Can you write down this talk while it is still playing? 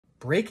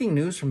Breaking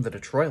news from the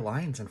Detroit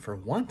Lions, and for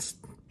once,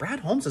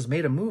 Brad Holmes has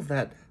made a move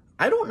that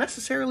I don't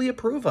necessarily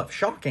approve of.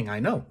 Shocking, I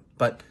know,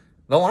 but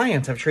the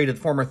Lions have traded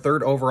former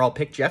third overall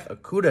pick Jeff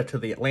Okudah to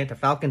the Atlanta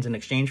Falcons in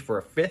exchange for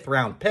a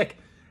fifth-round pick,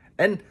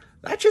 and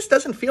that just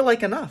doesn't feel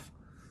like enough.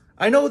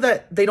 I know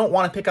that they don't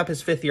want to pick up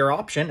his fifth-year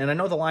option, and I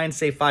know the Lions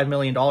saved $5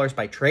 million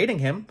by trading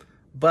him,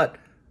 but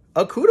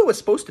Okudah was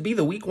supposed to be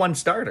the Week 1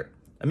 starter.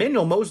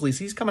 Emmanuel Mosley's,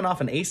 he's coming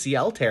off an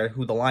ACL tear,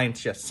 who the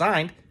Lions just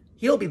signed.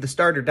 He'll be the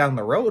starter down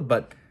the road,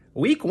 but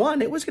Week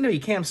 1, it was going to be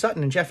Cam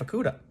Sutton and Jeff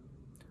Okudah.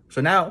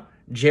 So now,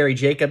 Jerry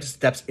Jacobs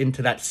steps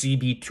into that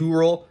CB2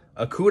 role.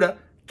 Okudah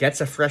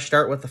gets a fresh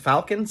start with the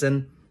Falcons,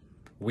 and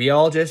we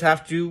all just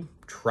have to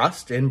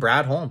trust in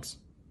Brad Holmes.